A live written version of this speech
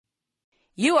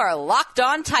You are Locked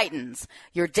On Titans,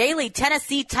 your daily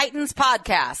Tennessee Titans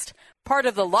podcast, part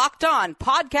of the Locked On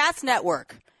Podcast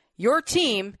Network, your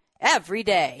team every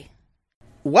day.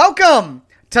 Welcome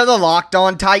to the Locked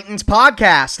On Titans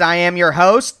podcast. I am your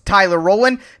host, Tyler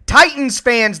Rowland. Titans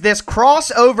fans, this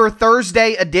crossover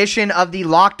Thursday edition of the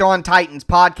Locked On Titans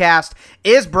podcast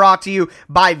is brought to you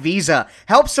by Visa.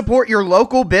 Help support your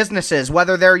local businesses,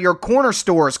 whether they're your corner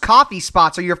stores, coffee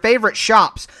spots, or your favorite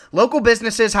shops. Local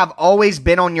businesses have always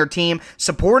been on your team,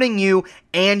 supporting you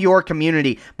and your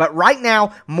community. But right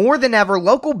now, more than ever,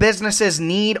 local businesses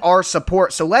need our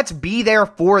support, so let's be there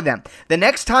for them. The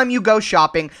next time you go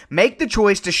shopping, make the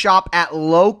choice to shop at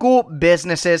local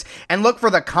businesses and look for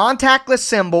the contactless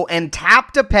symbol and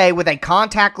tap to pay with a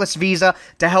contactless Visa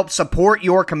to help support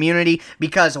your community,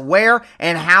 because where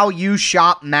and how you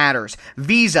shop matters.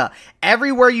 Visa,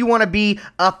 everywhere you want to be,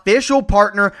 official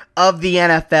partner of the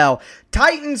NFL.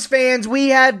 Titans fans, we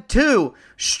had 2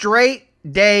 straight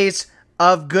days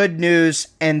of good news,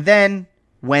 and then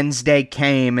Wednesday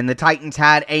came, and the Titans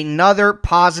had another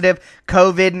positive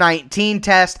COVID-19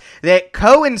 test that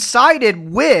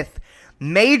coincided with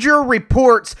major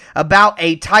reports about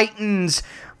a Titans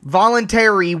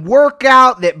voluntary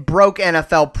workout that broke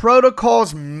NFL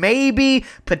protocols, maybe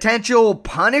potential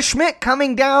punishment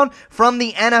coming down from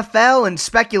the NFL, and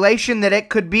speculation that it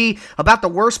could be about the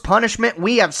worst punishment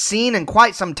we have seen in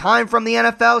quite some time from the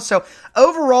NFL. So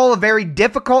overall, a very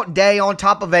difficult day on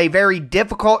top of a very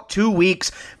difficult 2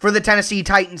 weeks for the Tennessee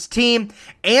Titans team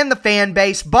and the fan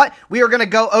base. But we are going to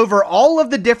go over all of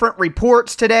the different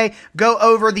reports today, go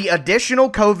over the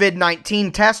additional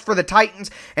COVID-19 test for the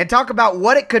Titans, and talk about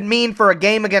what it could mean for a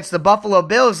game against the Buffalo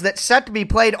Bills that's set to be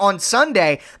played on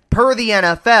Sunday per the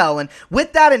NFL. And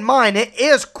with that in mind, it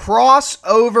is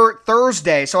crossover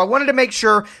Thursday, so I wanted to make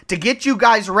sure to get you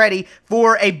guys ready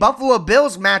for a Buffalo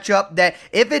Bills matchup that,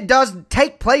 if it does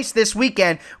take place this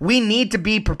weekend, we need to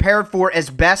be prepared for as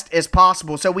best as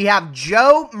possible. So we have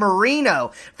Joe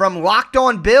Marino from Locked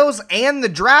On Bills and the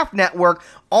Draft Network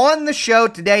on the show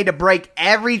today to break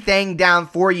everything down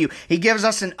for you. He gives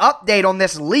us an update on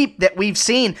this leap that we've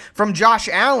seen from Josh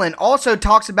Allen. Also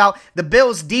talks about the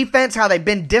Bills defense, how they've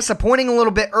been disappointing a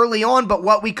little bit early on, but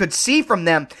what we could see from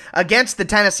them against the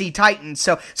Tennessee Titans.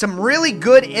 So some really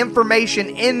good information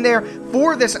in there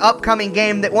for this upcoming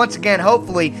game that, once again,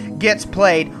 hopefully gets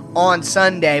played on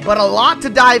Sunday. But a lot to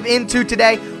dive into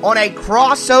today on a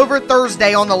crossover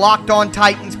Thursday on the Locked On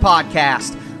Titans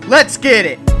podcast. Let's get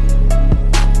it.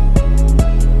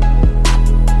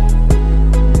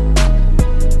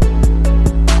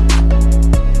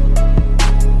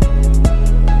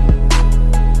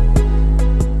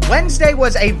 Wednesday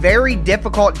was a very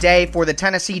difficult day for the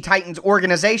Tennessee Titans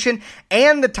organization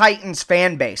and the Titans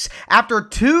fan base. After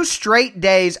 2 straight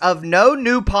days of no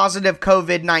new positive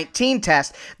COVID-19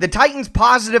 tests, the Titans'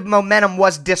 positive momentum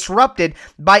was disrupted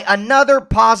by another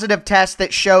positive test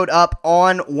that showed up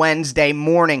on Wednesday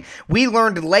morning. We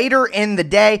learned later in the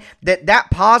day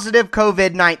that positive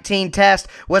COVID-19 test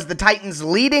was the Titans'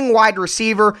 leading wide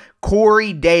receiver,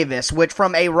 Corey Davis, which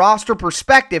from a roster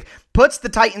perspective puts the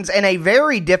Titans in a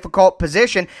very difficult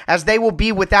position, as they will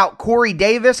be without Corey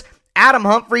Davis, Adam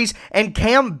Humphries, and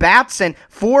Cam Batson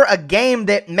for a game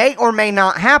that may or may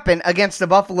not happen against the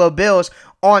Buffalo Bills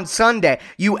on Sunday.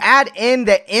 You add in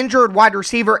that injured wide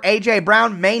receiver A.J.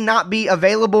 Brown may not be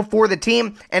available for the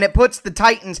team, and it puts the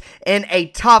Titans in a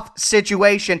tough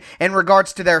situation in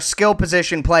regards to their skill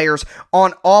position players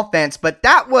on offense. But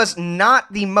that was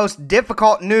not the most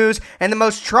difficult news and the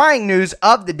most trying news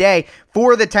of the day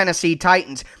for the Tennessee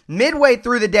Titans. Midway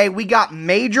through the day, we got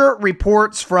major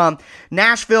reports from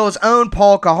Nashville's own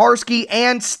Paul Kuharsky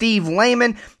and Steve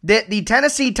Lehman that the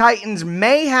Tennessee Titans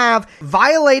may have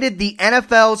violated the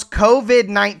NFL's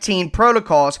COVID-19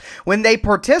 protocols when they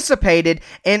participated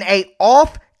in a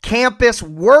off-campus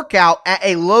workout at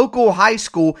a local high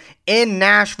school in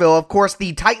Nashville. Of course,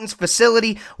 the Titans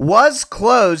facility was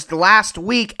closed last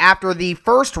week after the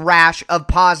first rash of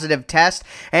positive tests,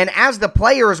 and as the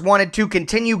players wanted to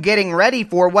continue getting ready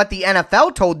for what the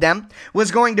NFL told them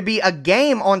was going to be a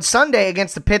game on Sunday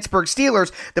against the Pittsburgh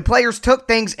Steelers, the players took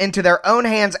things into their own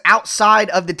hands outside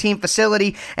of the team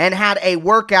facility and had a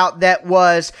workout that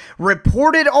was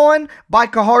reported on by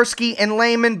Kuharsky and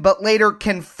Lehman, but later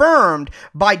confirmed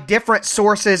by different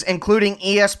sources, including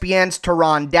ESPN's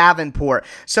Teron Davenport.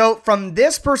 So from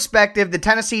this perspective, the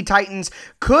Tennessee Titans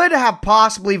could have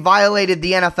possibly violated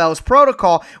the NFL's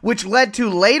protocol, which led to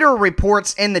later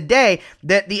reports in the day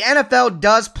that the NFL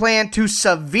does plan to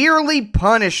severely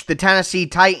punish the Tennessee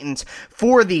Titans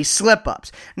for these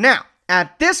slip-ups. Now,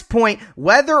 At this point,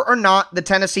 whether or not the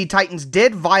Tennessee Titans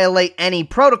did violate any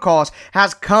protocols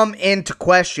has come into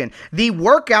question. The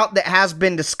workout that has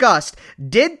been discussed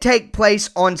did take place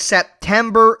on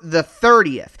September the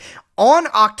 30th. On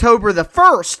October the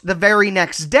 1st, the very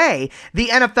next day, the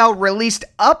NFL released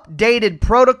updated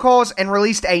protocols and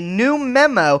released a new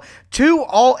memo to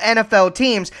all NFL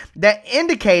teams that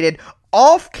indicated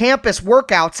off-campus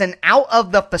workouts and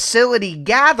out-of-the-facility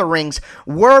gatherings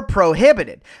were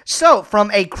prohibited. So, from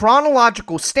a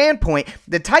chronological standpoint,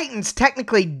 the Titans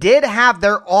technically did have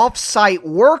their off-site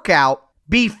workout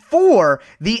before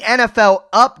the NFL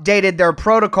updated their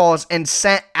protocols and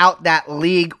sent out that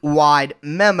league-wide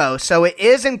memo. So it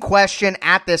is in question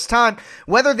at this time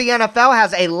whether the NFL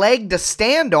has a leg to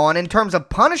stand on in terms of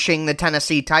punishing the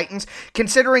Tennessee Titans,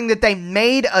 considering that they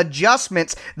made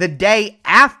adjustments the day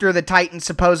after the Titans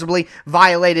supposedly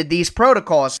violated these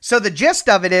protocols. So the gist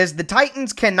of it is the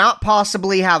Titans cannot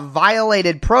possibly have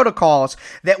violated protocols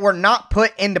that were not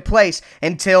put into place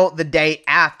until the day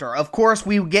after. Of course,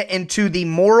 we get into the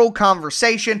moral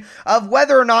conversation of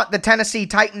whether or not the Tennessee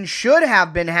Titans should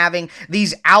have been having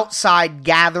these outside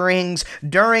gatherings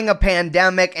during a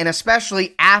pandemic, and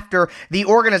especially after the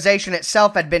organization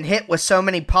itself had been hit with so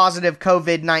many positive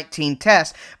COVID-19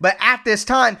 tests. But at this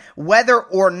time, whether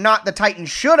or not the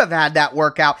Titans should have had that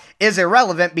workout is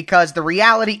irrelevant, because the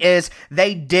reality is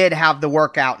they did have the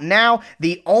workout. Now,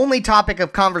 the only topic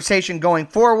of conversation going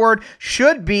forward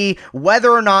should be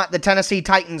whether or not the Tennessee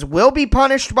Titans will be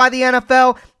punished by the NFL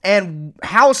and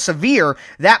how severe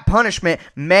that punishment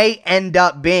may end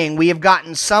up being. We have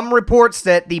gotten some reports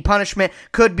that the punishment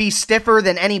could be stiffer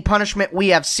than any punishment we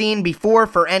have seen before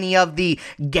for any of the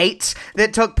gates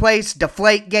that took place,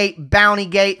 Deflategate,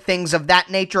 Bountygate, things of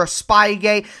that nature,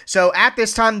 Spygate. So at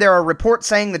this time, there are reports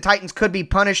saying the Titans could be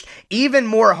punished even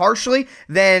more harshly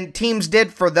than teams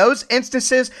did for those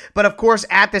instances, but of course,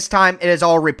 at this time, it is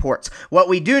all reports. What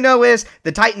we do know is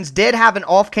the Titans did have an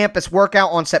off-campus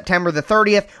workout on September the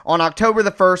 30th. On October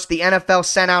the 1st, the NFL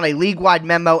sent out a league-wide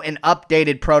memo and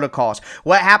updated protocols.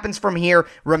 What happens from here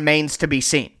remains to be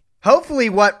seen. Hopefully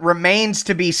what remains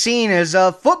to be seen is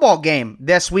a football game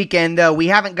this weekend. We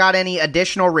haven't got any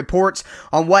additional reports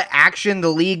on what action the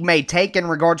league may take in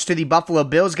regards to the Buffalo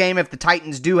Bills game if the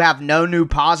Titans do have no new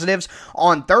positives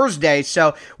on Thursday.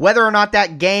 So whether or not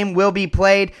that game will be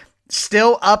played,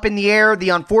 still up in the air.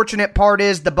 The unfortunate part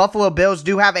is the Buffalo Bills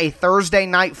do have a Thursday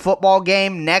night football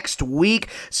game next week,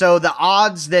 so the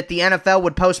odds that the NFL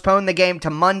would postpone the game to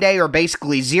Monday are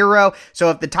basically zero. So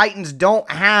if the Titans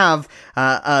don't have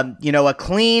a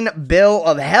clean bill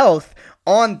of health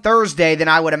on Thursday, then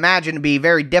I would imagine it'd be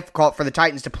very difficult for the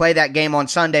Titans to play that game on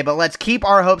Sunday. But let's keep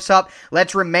our hopes up.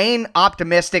 Let's remain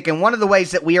optimistic. And one of the ways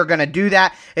that we are going to do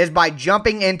that is by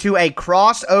jumping into a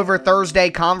crossover Thursday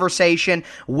conversation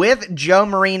with Joe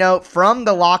Marino from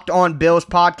the Locked On Bills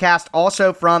podcast,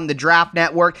 also from the Draft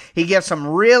Network. He gives some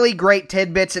really great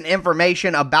tidbits and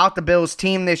information about the Bills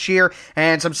team this year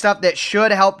and some stuff that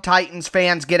should help Titans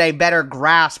fans get a better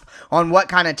grasp on what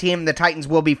kind of team the Titans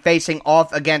will be facing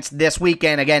off against this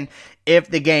weekend, again,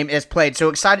 if the game is played. So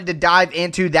excited to dive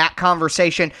into that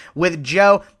conversation with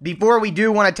Joe. Before we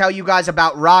do, want to tell you guys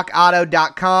about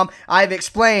RockAuto.com. I've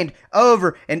explained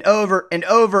over and over and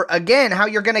over again how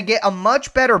you're going to get a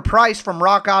much better price from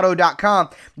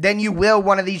RockAuto.com than you will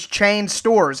one of these chain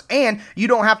stores. And you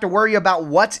don't have to worry about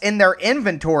what's in their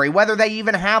inventory, whether they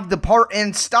even have the part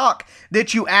in stock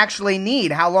that you actually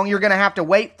need, how long you're going to have to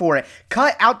wait for it.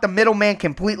 Cut out the middleman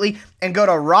completely and go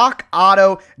to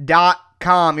RockAuto.com.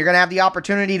 You're going to have the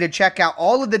opportunity to check out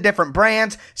all of the different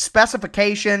brands,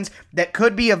 specifications that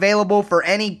could be available for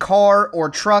any car or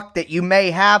truck that you may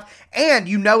have, and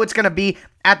you know it's going to be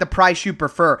at the price you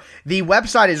prefer. The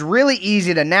website is really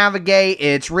easy to navigate.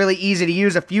 It's really easy to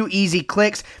use. A few easy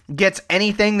clicks gets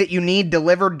anything that you need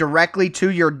delivered directly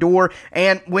to your door.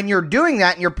 And when you're doing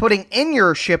that and you're putting in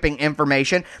your shipping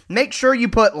information, make sure you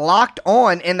put Locked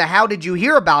On in the How Did You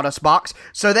Hear About Us box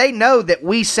so they know that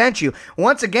we sent you.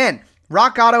 Once again,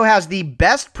 Rock Auto has the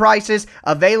best prices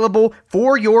available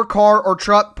for your car or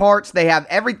truck parts. They have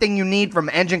everything you need from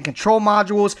engine control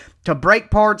modules to brake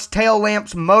parts, tail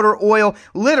lamps, motor oil,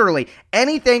 literally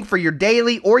anything for your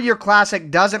daily or your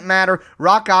classic, doesn't matter.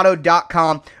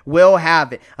 RockAuto.com will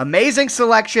have it. Amazing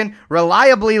selection,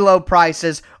 reliably low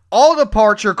prices, all the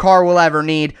parts your car will ever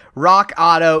need.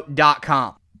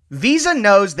 RockAuto.com. Visa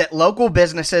knows that local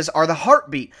businesses are the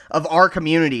heartbeat of our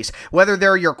communities. Whether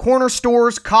they're your corner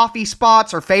stores, coffee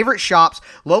spots, or favorite shops,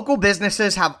 local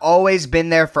businesses have always been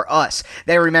there for us.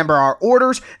 They remember our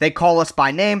orders, they call us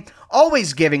by name.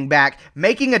 always giving back,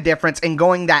 making a difference, and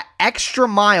going that extra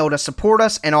mile to support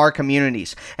us and our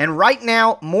communities. And right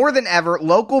now, more than ever,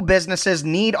 local businesses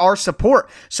need our support.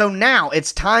 So now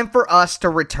it's time for us to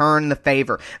return the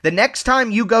favor. The next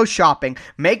time you go shopping,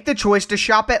 make the choice to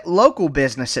shop at local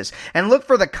businesses and look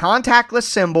for the contactless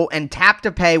symbol and tap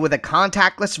to pay with a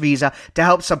contactless Visa to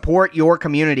help support your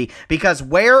community, because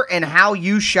where and how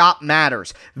you shop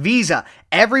matters. Visa,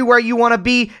 everywhere you want to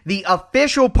be, the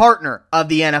official partner of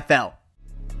the NFL.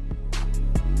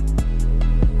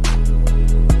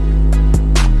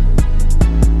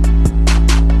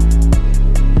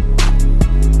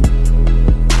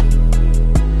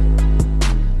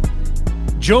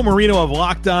 Joe Marino of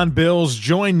Locked On Bills,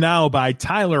 joined now by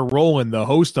Tyler Rowland, the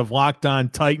host of Locked On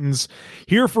Titans,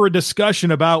 here for a discussion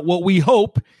about what we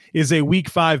hope is a Week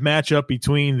 5 matchup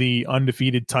between the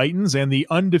undefeated Titans and the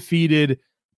undefeated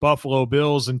Buffalo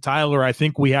Bills. And Tyler, I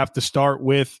think we have to start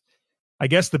with, I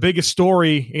guess, the biggest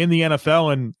story in the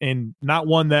NFL, and not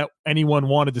one that anyone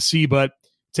wanted to see, but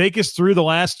take us through the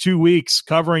last 2 weeks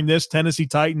covering this Tennessee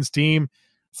Titans team.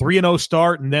 3-0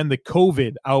 start, and then the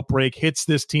COVID outbreak hits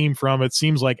this team from, it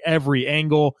seems like, every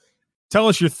angle. Tell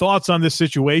us your thoughts on this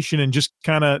situation and just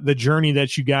kind of the journey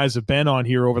that you guys have been on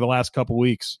here over the last couple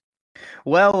weeks.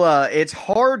 Well, it's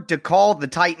hard to call the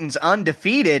Titans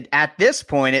undefeated at this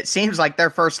point. It seems like their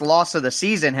first loss of the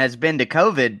season has been to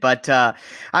COVID. But,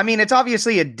 I mean, it's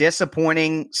obviously a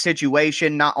disappointing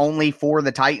situation, not only for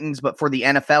the Titans, but for the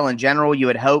NFL in general. You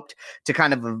had hoped to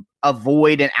kind of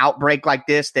avoid an outbreak like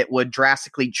this that would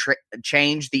drastically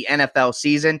change the NFL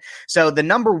season. So the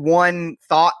number one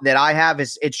thought that I have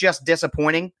is it's just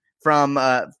disappointing from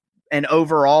an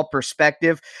overall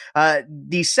perspective.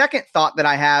 The second thought that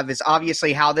I have is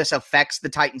obviously how this affects the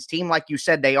Titans team. Like you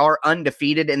said, they are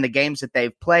undefeated in the games that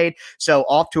they've played. So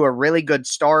off to a really good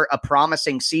start, a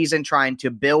promising season, trying to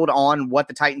build on what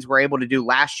the Titans were able to do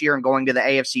last year and going to the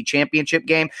AFC Championship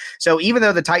game. So even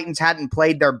though the Titans hadn't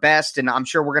played their best, and I'm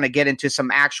sure we're going to get into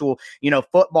some actual,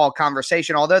 football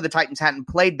conversation, although the Titans hadn't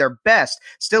played their best,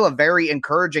 still a very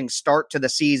encouraging start to the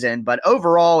season. But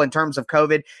overall, in terms of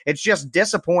COVID, it's just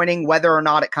disappointing. Whether or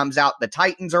not it comes out the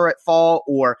Titans are at fault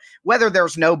or whether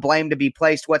there's no blame to be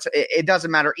placed, it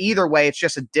doesn't matter. Either way, it's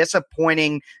just a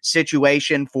disappointing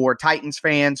situation for Titans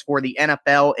fans, for the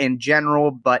NFL in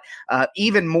general, but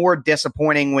even more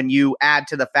disappointing when you add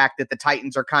to the fact that the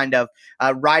Titans are kind of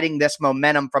riding this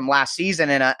momentum from last season,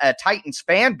 and a Titans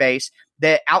fan base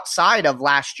that outside of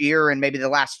last year and maybe the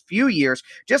last few years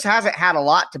just hasn't had a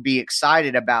lot to be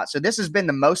excited about. So this has been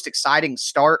the most exciting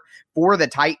start for the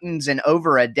Titans in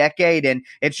over a decade, and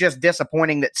it's just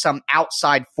disappointing that some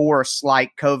outside force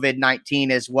like COVID-19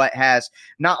 is what has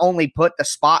not only put the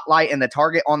spotlight and the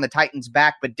target on the Titans'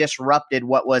 back, but disrupted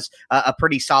what was a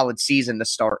pretty solid season to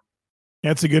start.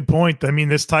 That's a good point. I mean,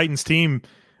 this Titans team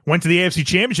went to the AFC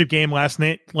Championship game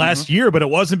last year, but it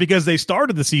wasn't because they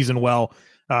started the season well.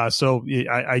 So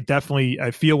I definitely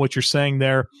feel what you're saying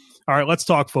there. All right, let's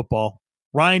talk football.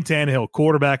 Ryan Tannehill,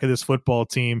 quarterback of this football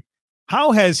team.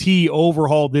 How has he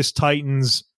overhauled this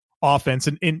Titans offense?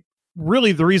 And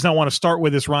really the reason I want to start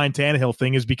with this Ryan Tannehill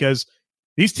thing is because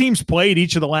these teams played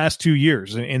each of the last 2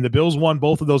 years, and the Bills won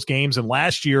both of those games. And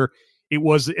last year it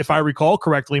was, if I recall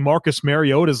correctly, Marcus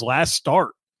Mariota's last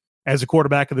start as a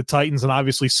quarterback of the Titans, and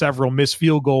obviously several missed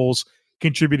field goals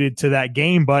contributed to that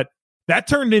game. But that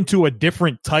turned into a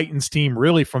different Titans team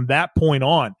really from that point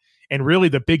on. And really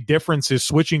the big difference is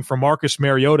switching from Marcus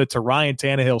Mariota to Ryan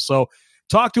Tannehill. So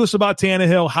talk to us about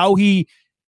Tannehill, how he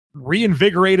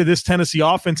reinvigorated this Tennessee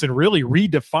offense and really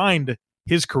redefined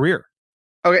his career.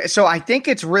 Okay, so I think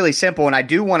it's really simple, and I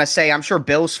do want to say, I'm sure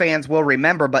Bills fans will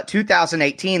remember, but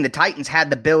 2018, the Titans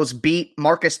had the Bills beat.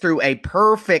 Marcus threw a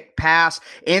perfect pass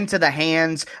into the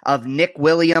hands of Nick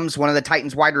Williams, one of the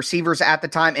Titans wide receivers at the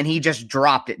time, and he just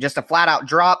dropped it. Just a flat-out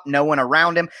drop, no one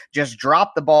around him, just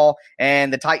dropped the ball,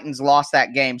 and the Titans lost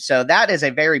that game. So that is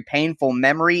a very painful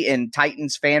memory in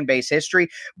Titans fan base history,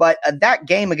 but that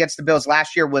game against the Bills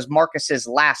last year was Marcus's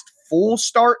last full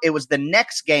start. It was the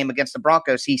next game against the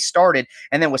Broncos he started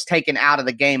and then was taken out of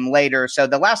the game later. So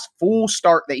the last full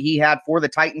start that he had for the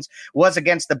Titans was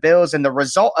against the Bills, and the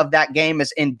result of that game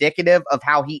is indicative of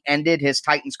how he ended his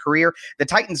Titans career. The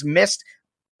Titans missed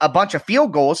a bunch of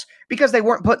field goals because they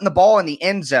weren't putting the ball in the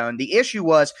end zone. The issue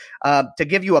was, to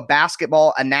give you a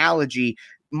basketball analogy,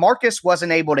 Marcus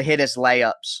wasn't able to hit his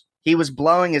layups. He was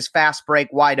blowing his fast break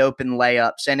wide open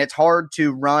layups, and it's hard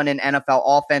to run an NFL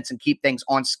offense and keep things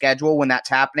on schedule when that's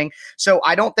happening. So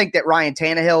I don't think that Ryan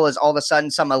Tannehill is all of a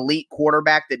sudden some elite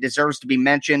quarterback that deserves to be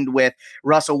mentioned with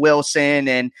Russell Wilson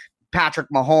and Patrick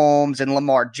Mahomes and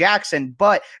Lamar Jackson,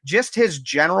 but just his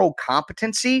general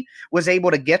competency was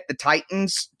able to get the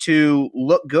Titans to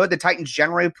look good. The Titans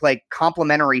generally play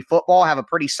complementary football, have a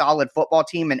pretty solid football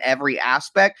team in every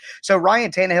aspect. So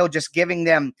Ryan Tannehill just giving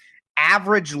them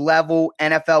average level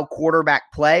NFL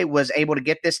quarterback play was able to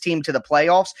get this team to the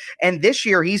playoffs. And this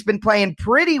year he's been playing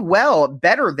pretty well,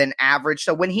 better than average.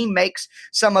 So when he makes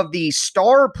some of the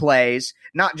star plays,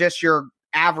 not just your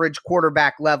average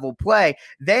quarterback level play,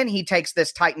 then he takes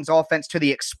this Titans offense to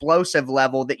the explosive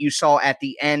level that you saw at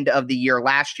the end of the year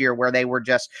last year, where they were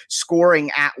just scoring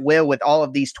at will with all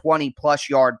of these 20-plus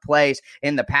yard plays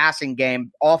in the passing game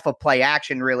off of play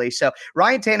action, really. So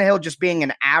Ryan Tannehill just being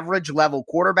an average level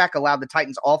quarterback allowed the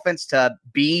Titans offense to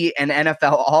be an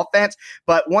NFL offense.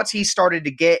 But once he started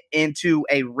to get into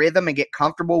a rhythm and get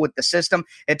comfortable with the system,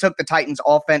 it took the Titans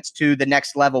offense to the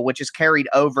next level, which is carried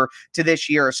over to this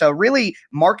year. So really,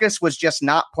 Marcus was just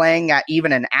not playing at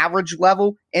even an average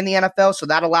level in the NFL, so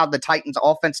that allowed the Titans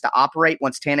offense to operate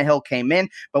once Tannehill came in.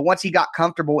 But once he got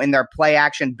comfortable in their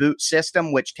play-action boot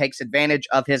system, which takes advantage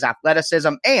of his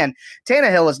athleticism, and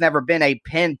Tannehill has never been a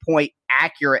pinpoint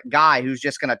accurate guy who's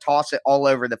just going to toss it all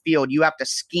over the field. You have to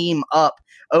scheme up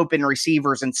open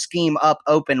receivers and scheme up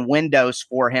open windows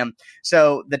for him.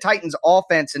 So the Titans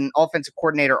offense and offensive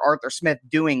coordinator Arthur Smith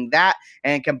doing that,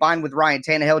 and combined with Ryan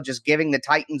Tannehill just giving the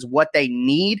Titans what they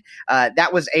need,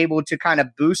 that was able to kind of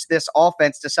boost this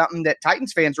offense to something that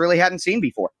Titans fans really hadn't seen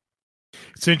before.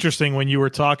 It's interesting when you were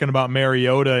talking about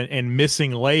Mariota and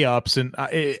missing layups, and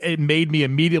it made me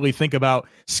immediately think about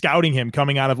scouting him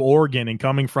coming out of Oregon and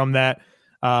coming from that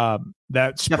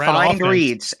spread defined offense.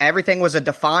 Reads. Everything was a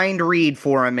defined read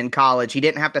for him in college. He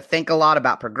didn't have to think a lot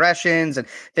about progressions and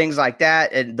things like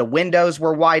that. And the windows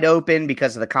were wide open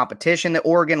because of the competition that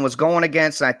Oregon was going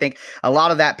against. And I think a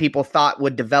lot of that people thought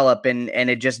would develop, and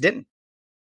it just didn't.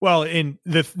 Well, in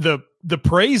the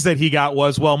praise that he got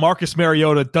was, well, Marcus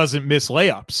Mariota doesn't miss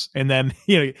layups. And then,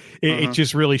 it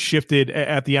just really shifted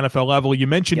at the NFL level. You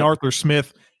mentioned Arthur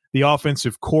Smith, the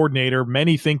offensive coordinator.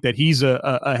 Many think that he's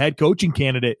a head coaching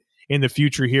candidate in the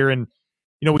future here. And,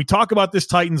 we talk about this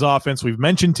Titans offense. We've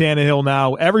mentioned Tannehill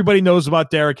now. Everybody knows about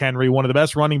Derrick Henry, one of the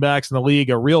best running backs in the league,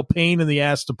 a real pain in the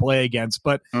ass to play against.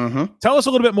 But tell us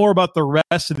a little bit more about the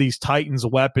rest of these Titans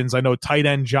weapons. I know tight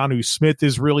end Jonnu Smith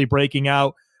is really breaking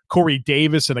out. Corey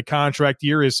Davis in a contract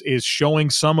year is showing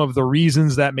some of the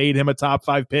reasons that made him a top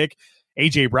 5 pick.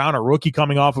 A.J. Brown, a rookie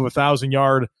coming off of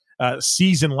 1,000-yard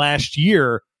season last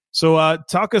year. So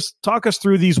talk us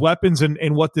through these weapons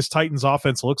and what this Titans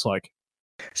offense looks like.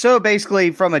 So basically,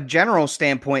 from a general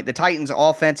standpoint, the Titans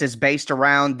offense is based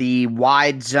around the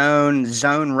wide zone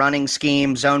running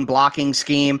scheme, zone blocking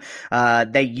scheme.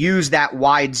 They use that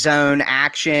wide zone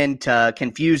action to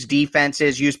confuse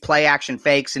defenses, use play action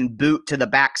fakes and boot to the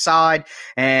backside.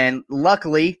 And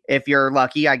luckily, if you're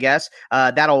lucky, I guess,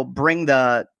 that'll bring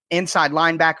the inside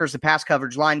linebackers, the pass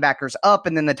coverage linebackers up,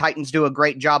 and then the Titans do a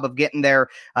great job of getting their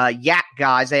yak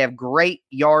guys. They have great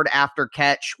yard after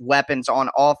catch weapons on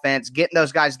offense, getting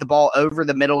those guys the ball over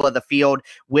the middle of the field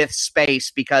with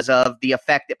space because of the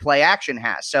effect that play action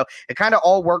has. So it kind of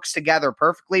all works together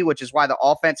perfectly, which is why the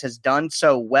offense has done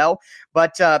so well.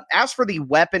 But as for the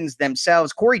weapons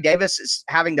themselves, Corey Davis is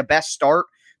having the best start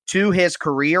to his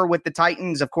career with the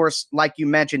Titans. Of course, like you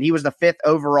mentioned, he was the 5th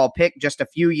overall pick just a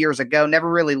few years ago, never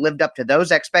really lived up to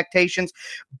those expectations,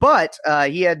 but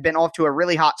he had been off to a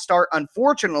really hot start.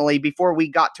 Unfortunately, before we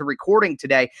got to recording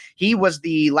today, he was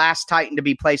the last Titan to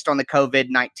be placed on the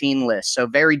COVID-19 list, so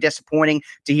very disappointing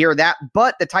to hear that,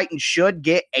 but the Titans should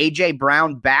get A.J.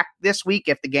 Brown back this week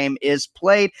if the game is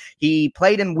played. He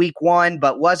played in week 1,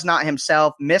 but was not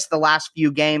himself, missed the last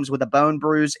few games with a bone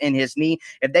bruise in his knee.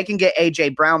 If they can get A.J.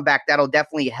 Brown back, that'll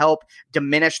definitely help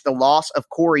diminish the loss of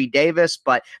Corey Davis,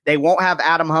 but they won't have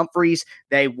Adam Humphries.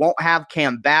 They won't have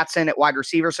Cam Batson at wide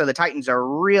receiver, so the Titans are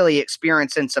really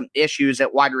experiencing some issues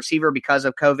at wide receiver because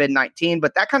of COVID-19,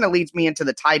 but that kind of leads me into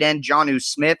the tight end, Jonnu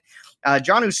Smith.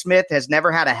 Jonnu Smith has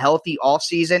never had a healthy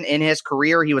offseason in his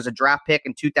career. He was a draft pick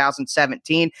in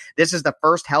 2017. This is the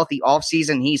first healthy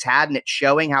offseason he's had, and it's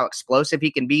showing how explosive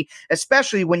he can be,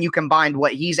 especially when you combine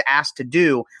what he's asked to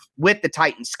do with the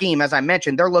Titans scheme. As I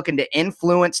mentioned, they're looking to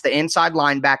influence the inside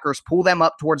linebackers, pull them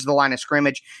up towards the line of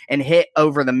scrimmage, and hit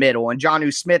over the middle. And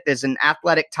Jonnu Smith is an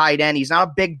athletic tight end. He's not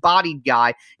a big-bodied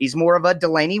guy. He's more of a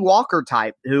Delaney Walker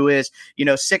type who is,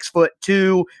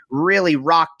 6'2", really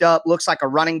rocked up, looks like a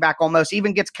running back almost,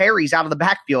 even gets carries out of the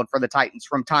backfield for the Titans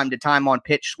from time to time on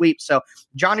pitch sweeps. So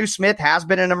Jonnu Smith has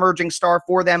been an emerging star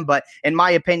for them, but in my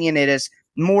opinion, it is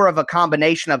more of a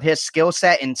combination of his skill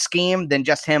set and scheme than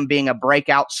just him being a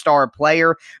breakout star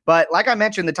player. But like I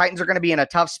mentioned, the Titans are going to be in a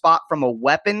tough spot from a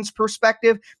weapons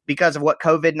perspective because of what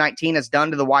COVID-19 has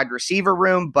done to the wide receiver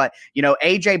room. But,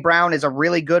 A.J. Brown is a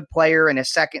really good player in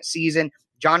his second season.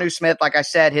 Jonnu Smith, like I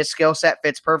said, his skill set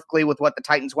fits perfectly with what the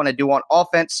Titans want to do on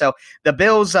offense. So the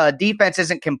Bills' defense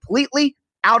isn't completely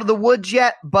out of the woods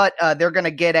yet, but they're going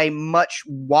to get a much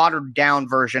watered down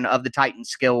version of the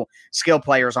Titans' skill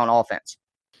players on offense.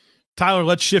 Tyler,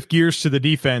 let's shift gears to the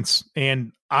defense.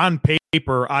 And on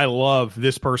paper, I love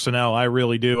this personnel. I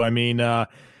really do. I mean,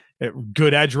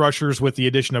 good edge rushers with the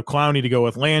addition of Clowney to go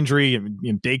with Landry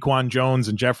and Daquan Jones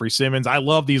and Jeffrey Simmons. I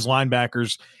love these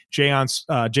linebackers,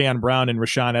 Jayon Brown and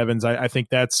Rashaan Evans. I think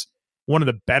that's one of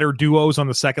the better duos on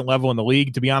the second level in the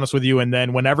league, to be honest with you. And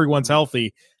then when everyone's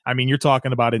healthy, I mean, you're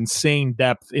talking about insane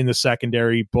depth in the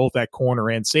secondary, both at corner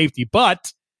and safety.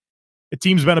 But the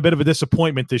team's been a bit of a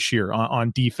disappointment this year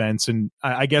on defense. And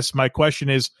I guess my question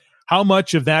is, how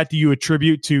much of that do you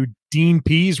attribute to Dean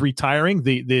Pease retiring,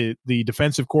 the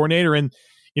defensive coordinator? And,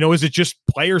 is it just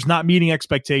players not meeting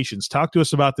expectations? Talk to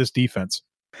us about this defense.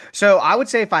 So I would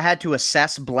say if I had to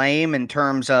assess blame in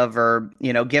terms of,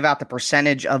 give out the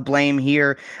percentage of blame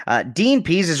here, Dean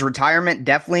Pease's retirement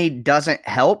definitely doesn't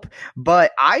help.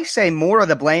 But I say more of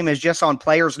the blame is just on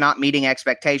players not meeting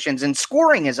expectations, and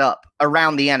scoring is up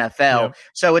around the NFL. Yeah.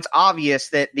 So it's obvious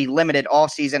that the limited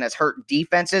offseason has hurt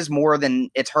defenses more than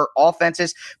it's hurt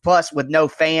offenses. Plus, with no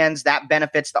fans, that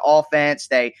benefits the offense.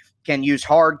 They can use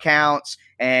hard counts,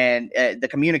 and the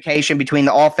communication between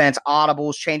the offense,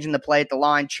 audibles, changing the play at the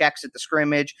line, checks at the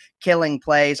scrimmage, killing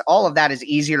plays, all of that is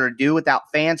easier to do without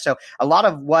fans. So a lot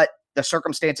of what the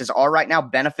circumstances are right now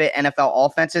benefit NFL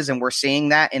offenses, and we're seeing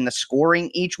that in the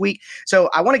scoring each week. So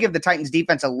I want to give the Titans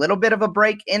defense a little bit of a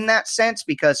break in that sense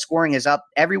because scoring is up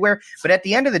everywhere. But at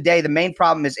the end of the day, the main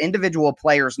problem is individual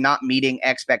players not meeting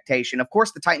expectation. Of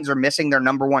course, the Titans are missing their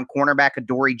number one cornerback,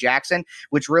 Adoree Jackson,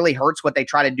 which really hurts what they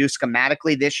try to do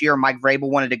schematically this year. Mike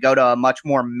Vrabel wanted to go to a much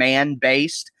more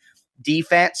man-based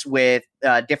defense with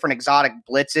different exotic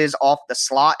blitzes off the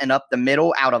slot and up the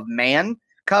middle out of man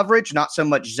coverage, not so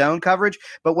much zone coverage.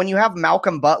 But when you have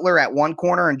Malcolm Butler at one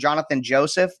corner and Jonathan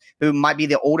Joseph, who might be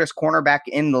the oldest cornerback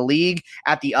in the league,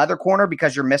 at the other corner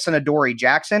because you're missing Adoree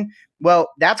Jackson, well,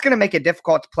 that's going to make it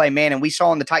difficult to play man. And we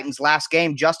saw in the Titans' last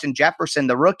game, Justin Jefferson,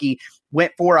 the rookie,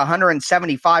 went for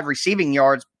 175 receiving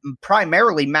yards,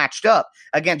 primarily matched up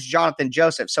against Jonathan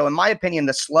Joseph. So in my opinion,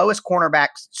 the slowest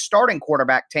starting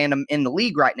quarterback tandem in the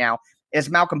league right now is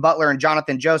Malcolm Butler and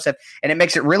Jonathan Joseph, and it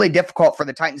makes it really difficult for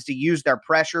the Titans to use their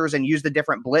pressures and use the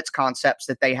different blitz concepts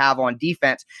that they have on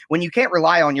defense when you can't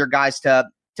rely on your guys to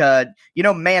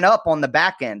man up on the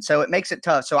back end. So it makes it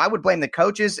tough. So I would blame the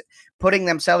coaches putting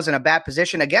themselves in a bad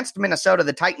position. Against Minnesota,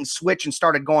 the Titans switched and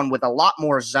started going with a lot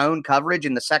more zone coverage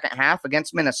in the second half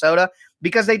against Minnesota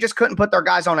because they just couldn't put their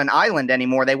guys on an island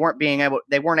anymore. They weren't able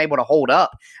to hold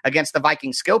up against the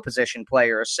Viking skill position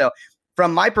players. So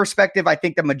from my perspective, I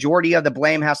think the majority of the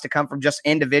blame has to come from just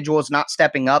individuals not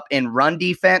stepping up in run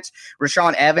defense.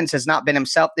 Rashaan Evans has not been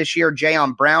himself this year.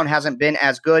 Jayon Brown hasn't been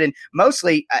as good. And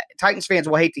mostly, Titans fans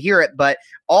will hate to hear it, but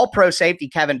all-pro safety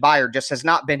Kevin Byard just has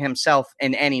not been himself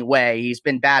in any way. He's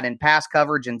been bad in pass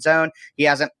coverage and zone. He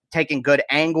hasn't taken good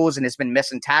angles and has been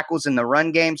missing tackles in the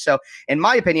run game. So in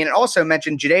my opinion, it also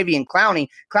mentioned Jadeveon Clowney.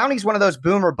 Clowney's one of those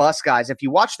boom or bust guys. If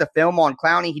you watch the film on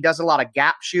Clowney, he does a lot of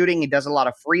gap shooting. He does a lot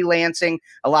of freelancing,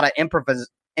 a lot of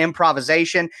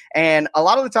improvisation. And a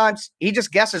lot of the times he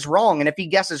just guesses wrong. And if he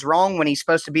guesses wrong when he's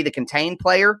supposed to be the contained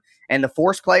player and the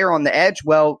force player on the edge,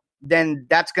 well, then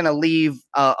that's going to leave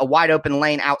a wide open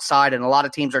lane outside. And a lot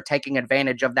of teams are taking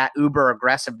advantage of that uber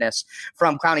aggressiveness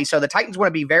from Clowney. So the Titans want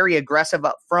to be very aggressive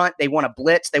up front. They want to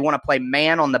blitz. They want to play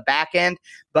man on the back end.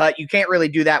 But you can't really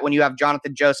do that when you have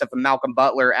Jonathan Joseph and Malcolm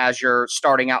Butler as your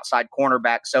starting outside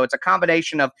cornerback. So it's a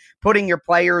combination of putting your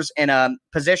players in a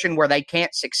position where they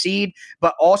can't succeed,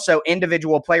 but also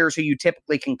individual players who you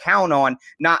typically can count on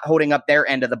not holding up their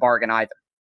end of the bargain either.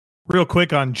 Real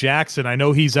quick on Jackson, I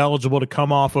know he's eligible to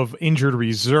come off of injured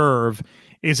reserve.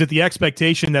 Is it the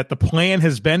expectation that the plan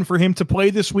has been for him to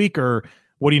play this week, or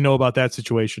what do you know about that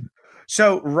situation?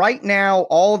 So right now,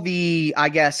 all the,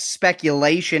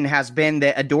 speculation has been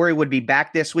that Adoree would be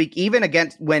back this week. Even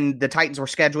against when the Titans were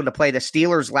scheduled to play the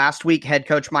Steelers last week, head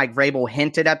coach Mike Vrabel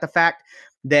hinted at the fact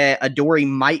that Adoree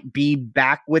might be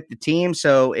back with the team.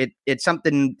 So it's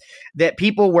something that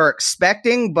people were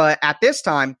expecting, but at this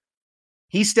time,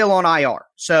 he's still on IR.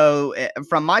 So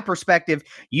from my perspective,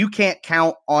 you can't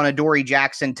count on Adoree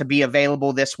Jackson to be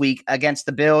available this week against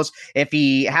the Bills if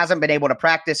he hasn't been able to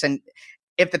practice. And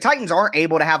if the Titans aren't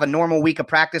able to have a normal week of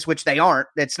practice, which they aren't,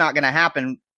 it's not going to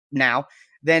happen now,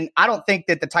 then I don't think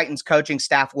that the Titans coaching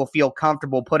staff will feel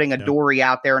comfortable putting Adoree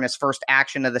out there in his first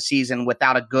action of the season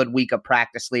without a good week of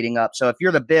practice leading up. So if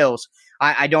you're the Bills,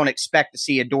 I don't expect to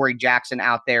see Adoree Jackson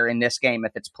out there in this game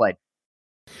if it's played.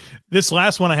 This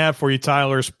last one I have for you,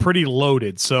 Tyler, is pretty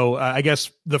loaded. So I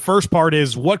guess the first part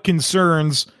is, what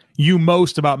concerns you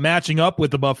most about matching up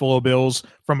with the Buffalo Bills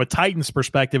from a Titans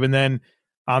perspective? And then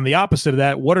on the opposite of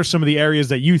that, what are some of the areas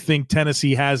that you think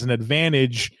Tennessee has an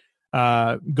advantage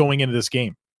going into this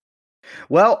game?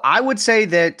 Well, I would say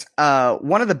that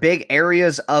one of the big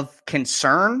areas of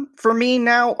concern for me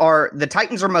now are the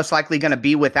Titans are most likely going to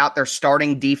be without their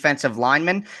starting defensive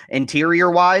lineman,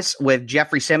 interior-wise, with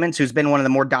Jeffrey Simmons, who's been one of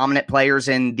the more dominant players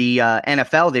in the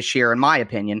NFL this year, in my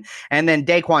opinion, and then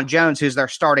Daquan Jones, who's their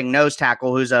starting nose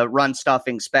tackle, who's a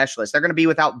run-stuffing specialist. They're going to be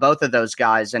without both of those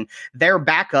guys, and their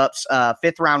backups,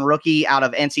 fifth-round rookie out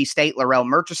of NC State, Larrell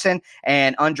Murchison,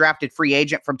 and undrafted free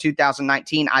agent from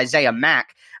 2019, Isaiah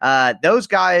Mack. Those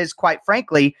guys, quite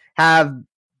frankly, have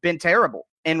been terrible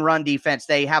in run defense.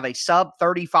 They have a sub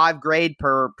 35 grade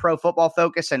per Pro Football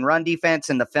Focus in run defense,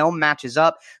 and the film matches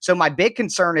up. So my big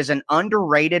concern is an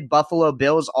underrated Buffalo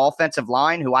Bills offensive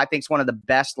line, who I think is one of the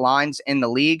best lines in the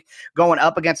league, going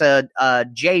up against a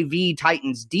JV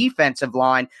Titans defensive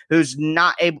line who's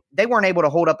not able. They weren't able to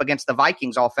hold up against the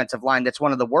Vikings offensive line. That's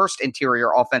one of the worst interior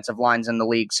offensive lines in the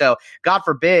league. So God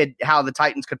forbid how the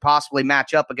Titans could possibly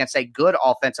match up against a good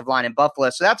offensive line in Buffalo.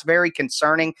 So that's very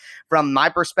concerning from my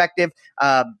perspective.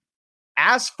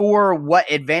 As for what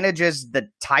advantages the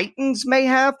Titans may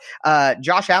have,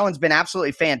 Josh Allen's been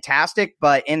absolutely fantastic,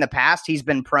 but in the past he's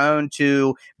been prone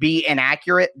to be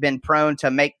inaccurate, been prone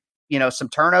to make some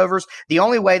turnovers. The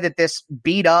only way that this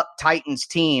beat up Titans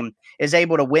team is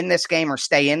able to win this game or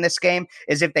stay in this game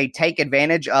is if they take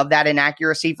advantage of that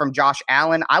inaccuracy from Josh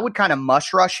Allen. I would kind of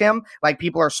mush rush him like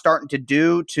people are starting to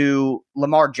do to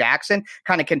Lamar Jackson,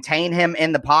 kind of contain him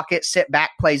in the pocket, sit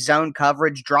back, play zone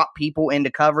coverage, drop people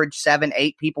into coverage,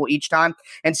 7-8 people each time,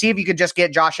 and see if you could just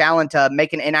get Josh Allen to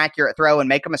make an inaccurate throw and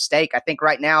make a mistake. I think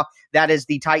right now that is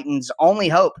the Titans' only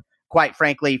hope, quite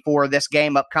frankly, for this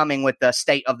game upcoming with the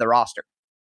state of the roster.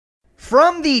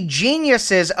 From the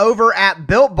geniuses over at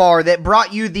Built Bar that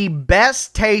brought you the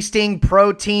best tasting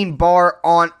protein bar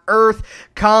on earth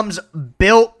comes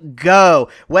Built Go.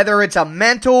 Whether it's a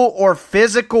mental or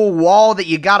physical wall that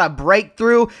you gotta break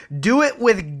through, do it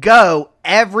with Go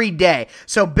every day.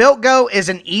 So Built Go is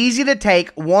an easy to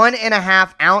take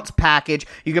 1.5 ounce package.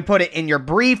 You can put it in your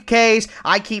briefcase.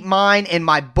 I keep mine in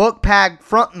my book bag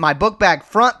front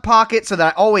pocket so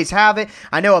that I always have it.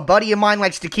 I know a buddy of mine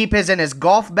likes to keep his in his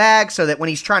golf bag so that when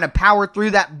he's trying to power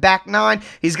through that back nine,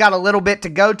 he's got a little bit to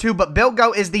go to. But Built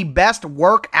Go is the best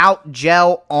workout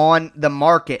gel on the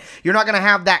market. You're not going to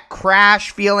have that crash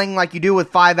feeling like you do with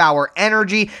 5 Hour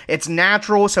Energy. It's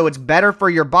natural, so it's better for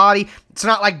your body. It's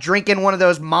not like drinking one of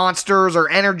those Monsters or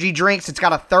energy drinks. It's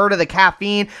got a third of the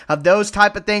caffeine of those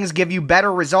type of things, give you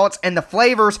better results. And the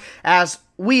flavors, as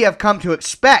we have come to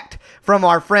expect from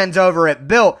our friends over at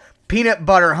Built, peanut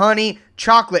butter honey,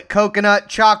 chocolate coconut,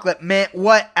 chocolate mint,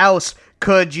 what else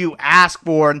could you ask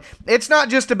for? And it's not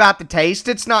just about the taste.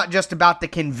 It's not just about the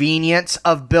convenience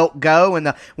of Built Go and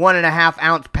the 1.5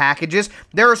 ounce packages.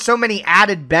 There are so many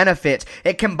added benefits.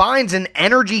 It combines an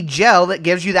energy gel that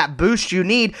gives you that boost you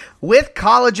need with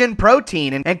collagen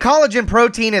protein. And collagen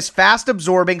protein is fast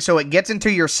absorbing, so it gets into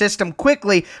your system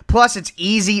quickly. Plus, it's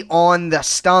easy on the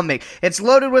stomach. It's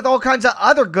loaded with all kinds of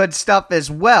other good stuff as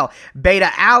well.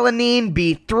 Beta-alanine,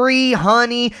 B3,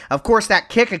 honey, of course, that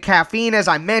kick of caffeine, as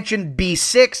I mentioned, B6,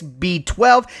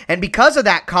 B12, and because of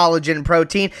that collagen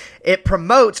protein, it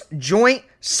promotes joint,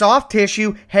 soft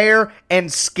tissue, hair,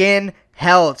 and skin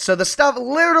health. So the stuff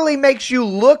literally makes you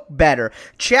look better.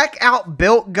 Check out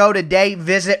Built Go today.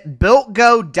 Visit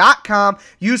BuiltGo.com.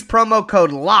 Use promo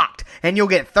code LOCKED, and you'll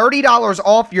get $30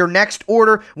 off your next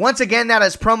order. Once again, that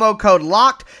is promo code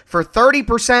LOCKED for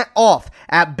 30% off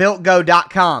at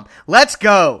BuiltGo.com. Let's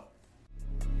go.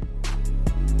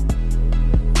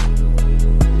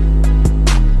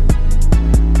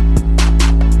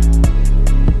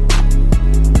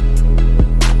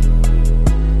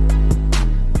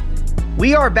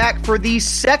 We are back for the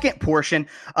second portion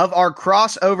of our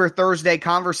crossover Thursday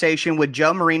conversation with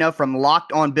Joe Marino from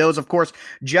Locked On Bills. Of course,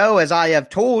 Joe, as I have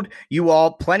told you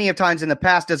all plenty of times in the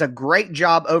past, does a great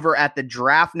job over at the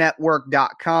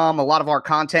draftnetwork.com. A lot of our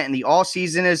content in the off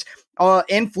season is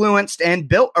influenced and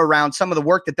built around some of the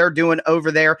work that they're doing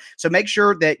over there. So make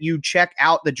sure that you check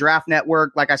out the Draft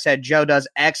Network. Like I said, Joe does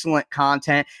excellent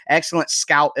content, excellent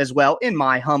scout as well, in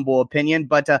my humble opinion.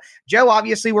 But Joe,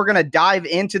 obviously we're going to dive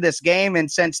into this game.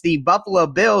 And since the Buffalo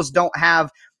Bills don't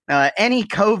have any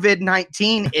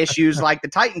COVID-19 issues like the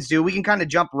Titans do, we can kind of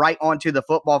jump right onto the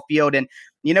football field. And,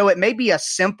 it may be a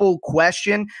simple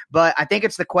question, but I think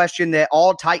it's the question that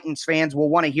all Titans fans will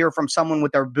want to hear from someone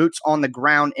with their boots on the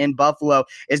ground in Buffalo.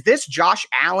 Is this Josh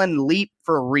Allen leap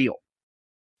for real?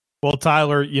 Well,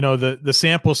 Tyler, the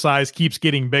sample size keeps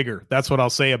getting bigger. That's what I'll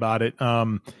say about it.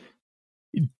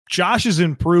 Josh has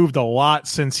improved a lot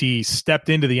since he stepped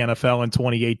into the NFL in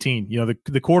 2018.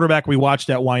 The quarterback we watched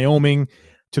at Wyoming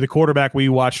to the quarterback we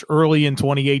watched early in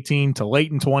 2018 to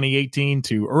late in 2018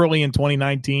 to early in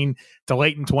 2019 to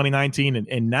late in 2019.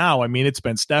 And now, it's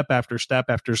been step after step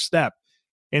after step.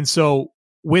 And so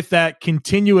with that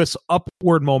continuous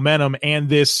upward momentum and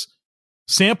this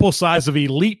sample size of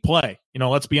elite play,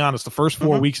 let's be honest, the first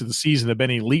 4 weeks of the season have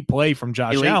been elite play from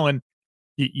Josh Allen.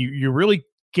 You really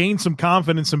gain some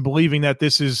confidence in believing that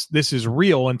this is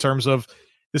real in terms of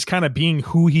this kind of being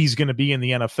who he's going to be in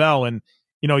the NFL. And,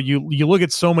 you look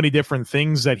at so many different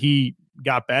things that he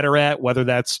got better at, whether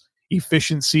that's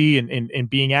efficiency and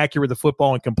being accurate with the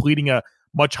football and completing a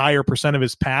much higher percent of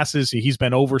his passes. He's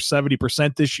been over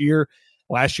 70% this year.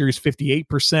 Last year, he's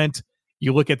 58%.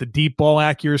 You look at the deep ball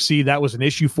accuracy, that was an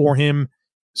issue for him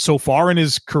so far in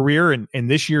his career. And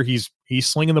this year, he's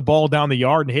slinging the ball down the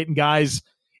yard and hitting guys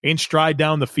in stride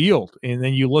down the field. And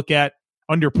then you look at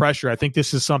under pressure. I think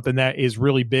this is something that is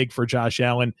really big for Josh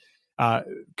Allen.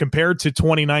 Compared to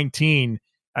 2019,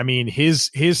 his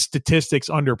statistics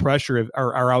under pressure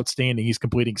are outstanding. He's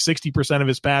completing 60% of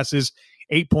his passes,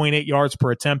 8.8 yards per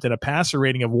attempt, and a passer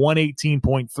rating of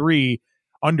 118.3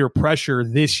 under pressure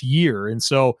this year. And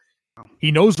so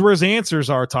he knows where his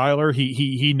answers are, Tyler.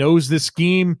 He knows this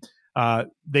scheme.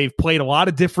 They've played a lot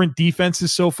of different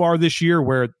defenses so far this year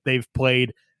where they've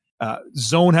played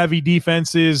zone-heavy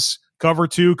defenses, cover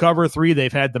 2, cover 3.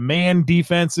 They've had the man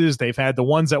defenses. They've had the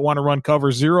ones that want to run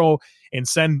cover 0 and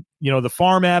send, the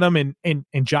farm at them. And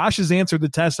Josh has answered the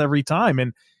test every time.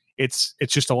 And it's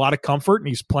just a lot of comfort, and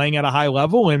he's playing at a high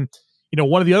level. And,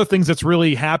 one of the other things that's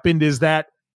really happened is that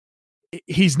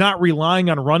he's not relying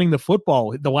on running the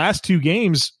football. The last 2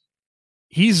 games,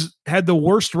 he's had the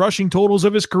worst rushing totals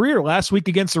of his career. Last week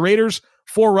against the Raiders,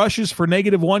 4 rushes for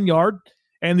 -1 yard.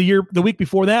 And the week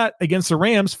before that against the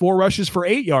Rams, 4 rushes for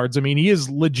 8 yards. He is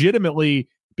legitimately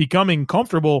becoming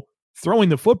comfortable throwing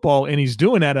the football, and he's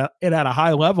doing it at a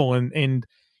high level. And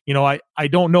I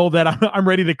don't know that I'm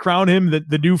ready to crown him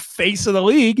the new face of the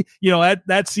league.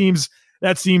 That seems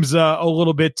a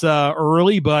little bit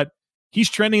early, but he's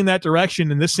trending in that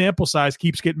direction, and this sample size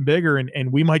keeps getting bigger,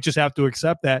 and we might just have to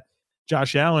accept that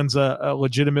Josh Allen's a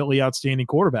legitimately outstanding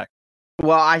quarterback.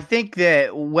 Well, I think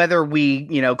that whether we,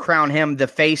 crown him the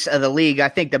face of the league, I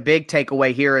think the big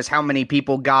takeaway here is how many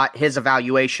people got his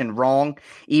evaluation wrong,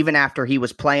 even after he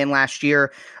was playing last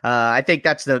year. I think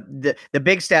that's the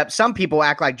big step. Some people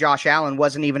act like Josh Allen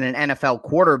wasn't even an NFL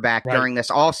quarterback during this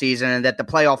offseason, and that the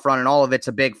playoff run and all of it's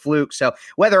a big fluke. So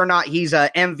whether or not he's a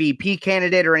MVP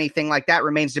candidate or anything like that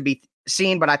remains to be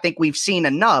seen, but I think we've seen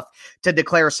enough to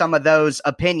declare some of those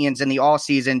opinions in the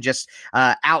offseason just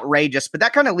outrageous. But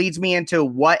that kind of leads me into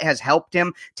what has helped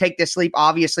him take this leap.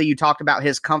 Obviously, you talked about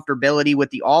his comfortability with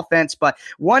the offense, but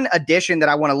one addition that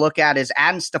I want to look at is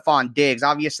adding Stephon Diggs.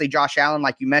 Obviously, Josh Allen,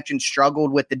 like you mentioned,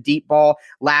 struggled with the deep ball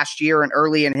last year and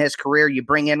early in his career. You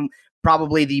bring in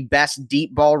probably the best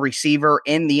deep ball receiver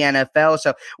in the NFL.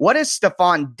 So what has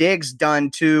Stephon Diggs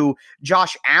done to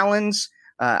Josh Allen's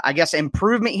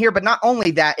improvement here? But not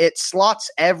only that, it slots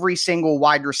every single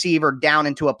wide receiver down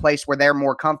into a place where they're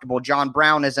more comfortable. John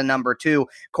Brown is a number 2,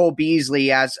 Cole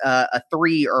Beasley as a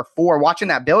 3 or 4. Watching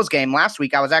that Bills game last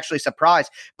week, I was actually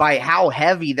surprised by how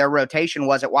heavy their rotation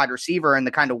was at wide receiver and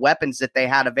the kind of weapons that they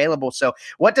had available. So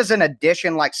what does an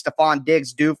addition like Stephon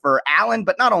Diggs do for Allen,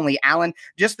 but not only Allen,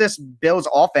 just this Bills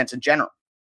offense in general?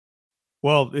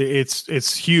 Well,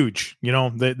 it's huge.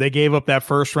 They gave up that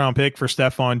first round pick for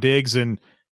Stephon Diggs, and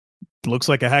looks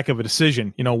like a heck of a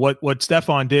decision. What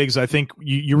Stephon Diggs, I think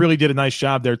you really did a nice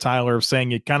job there, Tyler, of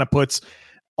saying it kind of puts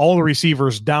all the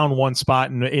receivers down one spot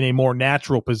in a more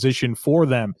natural position for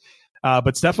them.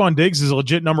 But Stephon Diggs is a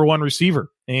legit number 1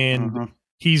 receiver, and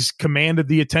he's commanded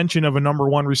the attention of a number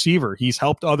 1 receiver. He's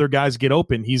helped other guys get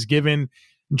open. He's given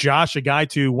Josh a guy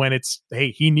to, when it's,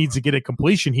 hey, he needs to get a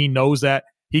completion, he knows that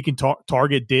he can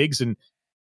target Diggs, and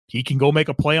he can go make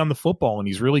a play on the football, and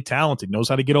he's really talented, knows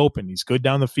how to get open. He's good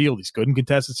down the field. He's good in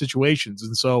contested situations.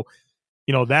 And so,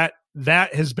 that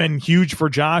that has been huge for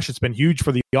Josh. It's been huge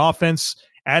for the offense.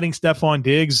 Adding Stephon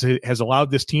Diggs has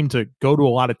allowed this team to go to a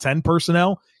lot of 10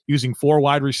 personnel, using 4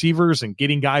 wide receivers and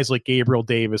getting guys like Gabriel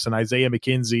Davis and Isaiah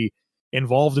McKenzie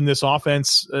involved in this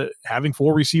offense, having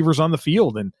 4 receivers on the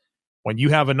field. And when you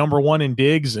have a number 1 in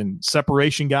Diggs and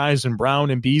separation guys in Brown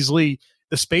and Beasley,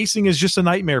 the spacing is just a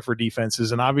nightmare for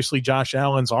defenses. And obviously Josh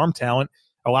Allen's arm talent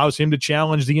allows him to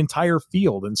challenge the entire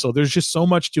field. And so there's just so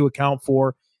much to account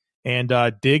for. And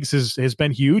Diggs has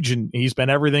been huge, and he's been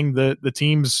everything the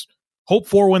team's hoped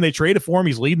for when they traded for him.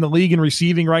 He's leading the league in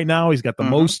receiving right now. He's got the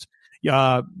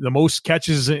most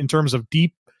catches in terms of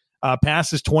deep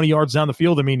passes, 20 yards down the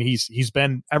field. I mean, he's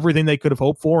been everything they could have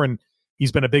hoped for, and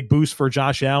he's been a big boost for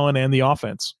Josh Allen and the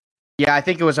offense. Yeah, I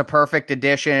think it was a perfect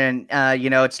addition.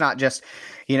 It's not just,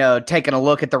 taking a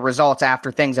look at the results after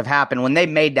things have happened. When they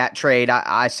made that trade,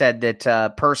 I said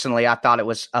that personally, I thought it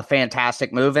was a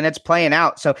fantastic move, and it's playing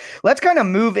out. So let's kind of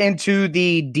move into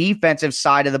the defensive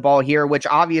side of the ball here, which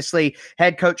obviously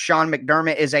head coach Sean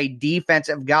McDermott is a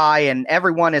defensive guy, and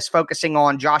everyone is focusing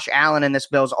on Josh Allen in this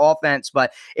Bills offense.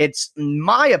 But it's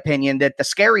my opinion that the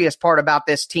scariest part about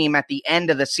this team at the end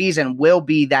of the season will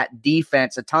be that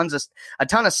defense. A ton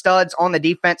of studs on the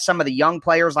defense. Some of the young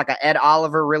players like Ed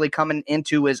Oliver really coming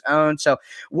into his own. So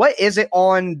what is it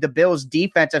on the Bills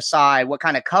defensive side? What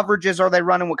kind of coverages are they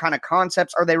running? What kind of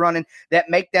concepts are they running that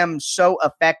make them so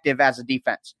effective as a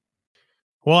defense?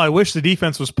 Well, I wish the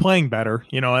defense was playing better.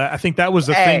 I think that was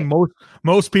the thing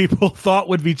most people thought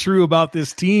would be true about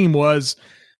this team was,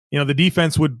 the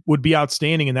defense would be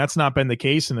outstanding, and that's not been the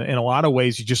case in a lot of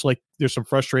ways. There's some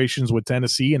frustrations with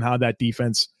Tennessee and how that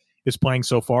defense is playing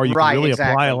so far. You can really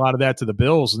apply a lot of that to the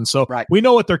Bills. And so we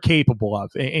know what they're capable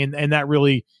of. And that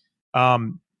really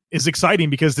is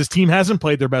exciting because this team hasn't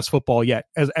played their best football yet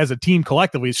as a team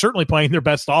collectively. It's certainly playing their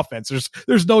best offense.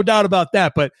 There's no doubt about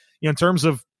that. But in terms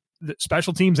of the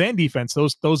special teams and defense,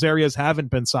 those areas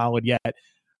haven't been solid yet.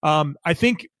 I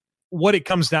think what it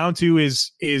comes down to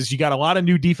is you got a lot of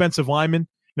new defensive linemen.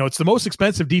 It's the most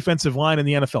expensive defensive line in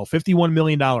the NFL, $51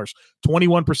 million,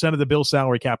 21% of the Bills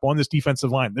salary cap on this defensive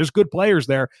line. There's good players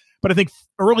there, but I think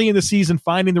early in the season,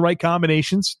 finding the right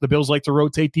combinations, the Bills like to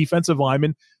rotate defensive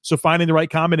linemen, so finding the right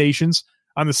combinations.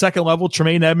 On the second level,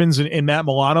 Tremaine Edmonds and Matt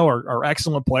Milano are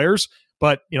excellent players,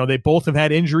 but they both have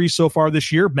had injuries so far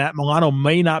this year. Matt Milano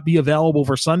may not be available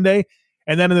for Sunday.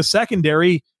 And then in the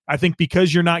secondary, I think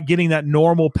because you're not getting that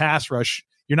normal pass rush,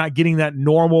 you're not getting that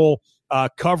normal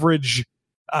coverage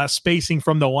spacing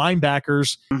from the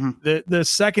linebackers, the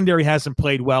secondary hasn't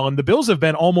played well, and the Bills have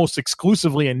been almost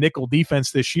exclusively a nickel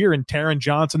defense this year, and Taron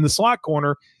Johnson, the slot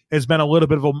corner, has been a little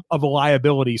bit of a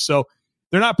liability. So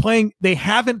they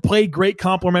haven't played great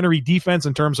complementary defense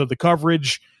in terms of the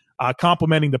coverage,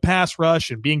 complementing the pass rush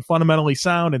and being fundamentally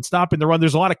sound and stopping the run.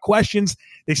 There's a lot of questions.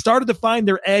 They started to find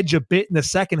their edge a bit in the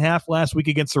second half last week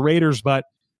against the Raiders, but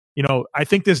I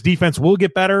think this defense will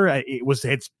get better.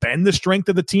 It's been the strength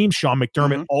of the team. Sean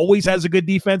McDermott always has a good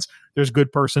defense. There's good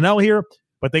personnel here,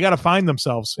 but they got to find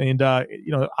themselves. And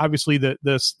obviously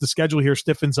the schedule here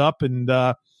stiffens up, and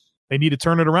they need to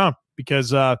turn it around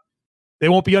because they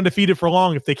won't be undefeated for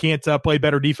long if they can't play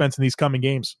better defense in these coming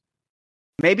games.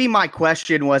 Maybe my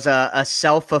question was a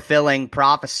self-fulfilling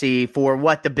prophecy for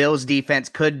what the Bills defense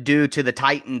could do to the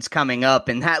Titans coming up.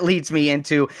 And that leads me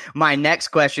into my next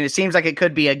question. It seems like it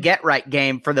could be a get-right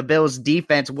game for the Bills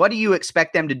defense. What do you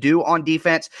expect them to do on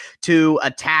defense to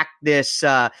attack this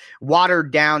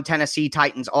watered-down Tennessee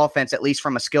Titans offense, at least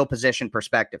from a skill position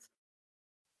perspective?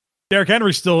 Derrick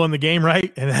Henry's still in the game,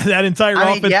 right? And that entire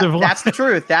offensive line. That's the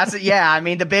truth.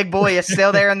 The big boy is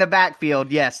still there in the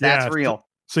backfield. Yes, that's real.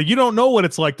 So you don't know what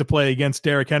it's like to play against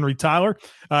Derrick Henry, Tyler.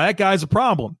 That guy's a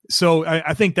problem. So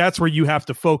I think that's where you have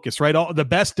to focus, right? All the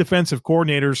best defensive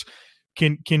coordinators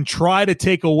can try to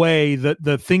take away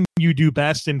the thing you do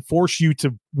best and force you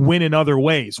to win in other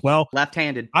ways. Well,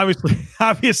 left-handed.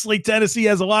 Obviously, Tennessee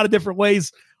has a lot of different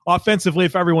ways offensively,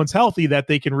 if everyone's healthy, that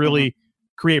they can really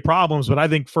create problems. But I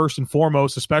think first and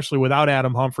foremost, especially without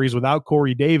Adam Humphries, without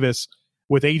Corey Davis,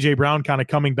 with A.J. Brown kind of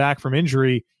coming back from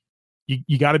injury,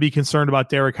 you got to be concerned about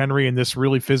Derrick Henry and this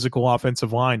really physical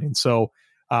offensive line. And so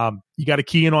you got to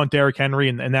key in on Derrick Henry,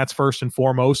 and that's first and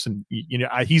foremost. And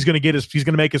he's going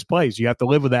to make his plays. You have to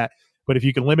live with that. But if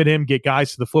you can limit him, get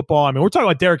guys to the football. I mean, we're talking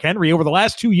about Derrick Henry over the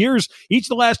last 2 years, each of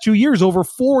the last 2 years, over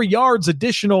 4 yards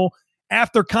additional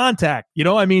after contact.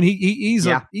 He's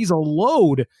a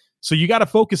load. So you got to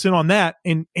focus in on that.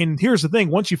 And here's the thing.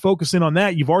 Once you focus in on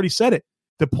that, you've already said it.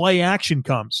 The play action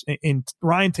comes. And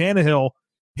Ryan Tannehill,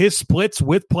 his splits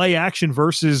with play action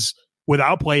versus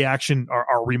without play action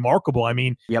are remarkable. I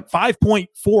mean, Yep.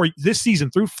 5.4 this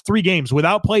season through 3 games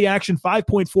without play action,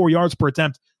 5.4 yards per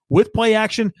attempt. With play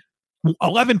action,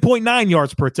 11.9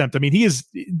 yards per attempt. I mean, he is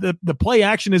the play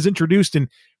action is introduced and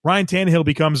Ryan Tannehill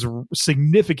becomes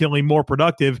significantly more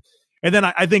productive. And then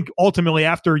I think ultimately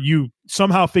after you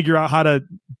somehow figure out how to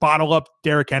bottle up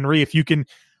Derrick Henry, if you can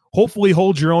hopefully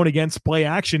hold your own against play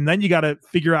action, then you got to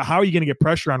figure out how are you going to get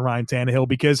pressure on Ryan Tannehill,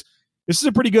 because this is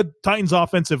a pretty good Titans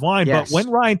offensive line. Yes. But when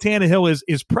Ryan Tannehill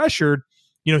is pressured,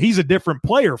 he's a different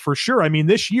player for sure. I mean,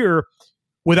 this year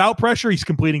without pressure, he's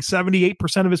completing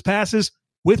 78% of his passes.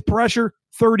 With pressure,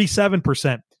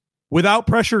 37%. Without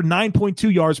pressure,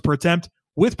 9.2 yards per attempt.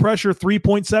 With pressure,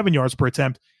 3.7 yards per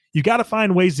attempt. You got to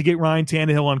find ways to get Ryan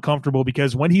Tannehill uncomfortable,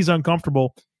 because when he's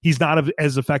uncomfortable, he's not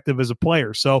as effective as a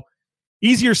player. So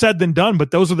easier said than done, but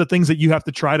those are the things that you have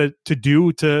to try to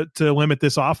do to limit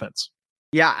this offense.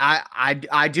 Yeah,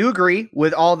 I do agree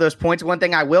with all those points. One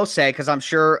thing I will say, because I'm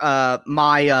sure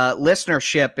my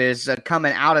listenership is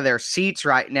coming out of their seats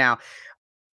right now,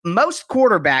 most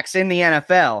quarterbacks in the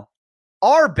NFL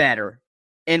are better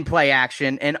in play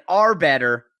action and are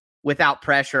better without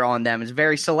pressure on them. It's a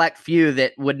very select few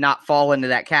that would not fall into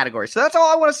that category. So that's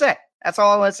all I want to say. That's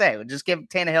all I want to say. We'll just give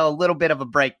Tannehill a little bit of a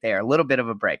break there, a little bit of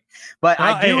a break. But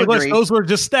I do agree. Those were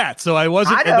just stats, so I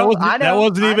wasn't. That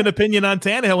wasn't even opinion on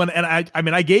Tannehill. And I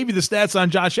mean, I gave you the stats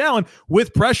on Josh Allen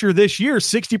with pressure this year: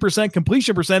 60%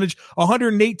 completion percentage,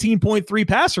 118.3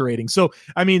 passer rating. So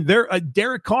I mean,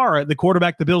 Derek Carr, the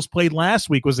quarterback the Bills played last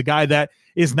week, was a guy that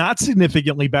is not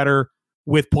significantly better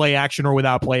with play action or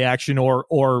without play action, or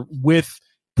with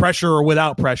pressure or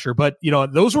without pressure. But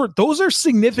those are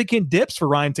significant dips for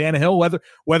Ryan Tannehill,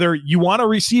 whether you want to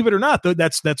receive it or not.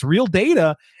 That's real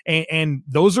data, and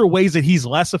those are ways that he's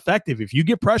less effective if you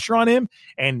get pressure on him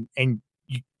and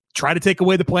you try to take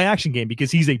away the play action game,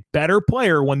 because he's a better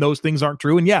player when those things aren't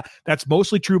true. And yeah, that's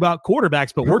mostly true about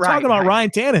quarterbacks, but we're talking about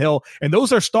Ryan Tannehill, and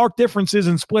those are stark differences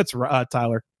in splits,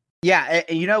 Tyler. Yeah,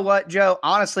 and you know what, Joe?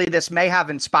 Honestly, this may have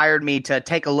inspired me to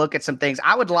take a look at some things.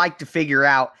 I would like to figure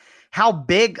out how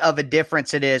big of a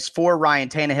difference it is for Ryan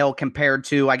Tannehill compared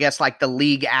to, I guess, like the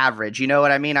league average. You know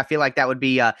what I mean? I feel like that would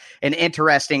be an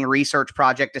interesting research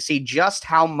project to see just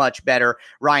how much better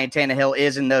Ryan Tannehill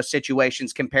is in those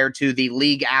situations compared to the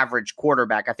league average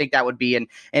quarterback. I think that would be an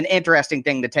interesting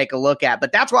thing to take a look at.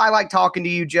 But that's why I like talking to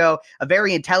you, Joe. A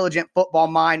very intelligent football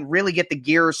mind, really get the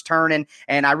gears turning.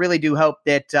 And I really do hope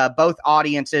that both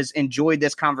audiences enjoyed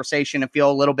this conversation and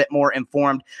feel a little bit more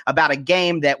informed about a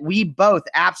game that we both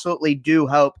absolutely do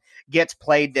hope gets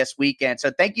played this weekend. So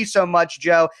thank you so much,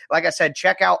 Joe. Like I said,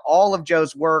 check out all of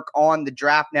Joe's work on the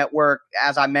Draft Network.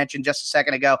 As I mentioned just a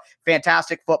second ago,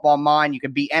 fantastic football mind. You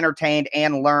can be entertained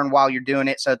and learn while you're doing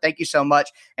it. So thank you so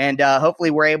much. And hopefully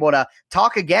we're able to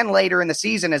talk again later in the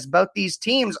season, as both these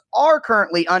teams are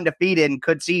currently undefeated and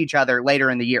could see each other later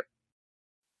in the year.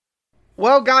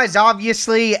 Well, guys,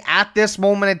 obviously, at this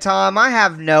moment in time, I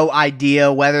have no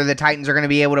idea whether the Titans are going to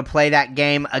be able to play that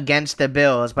game against the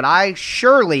Bills. But I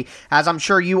surely, as I'm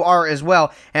sure you are as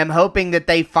well, am hoping that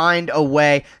they find a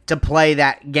way to play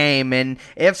that game. And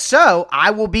if so,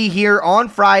 I will be here on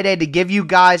Friday to give you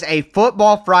guys a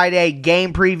Football Friday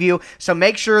game preview. So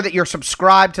make sure that you're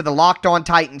subscribed to the Locked On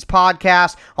Titans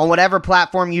podcast on whatever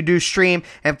platform you do stream,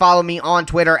 and follow me on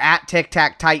Twitter at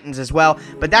TicTacTitans as well.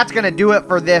 But that's going to do it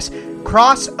for this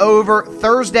crossover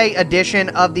Thursday edition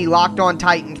of the Locked On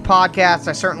Titans podcast.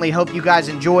 I certainly hope you guys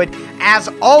enjoyed. As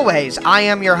always, I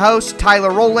am your host,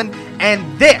 Tyler Rowland,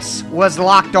 and this was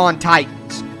Locked On Titans.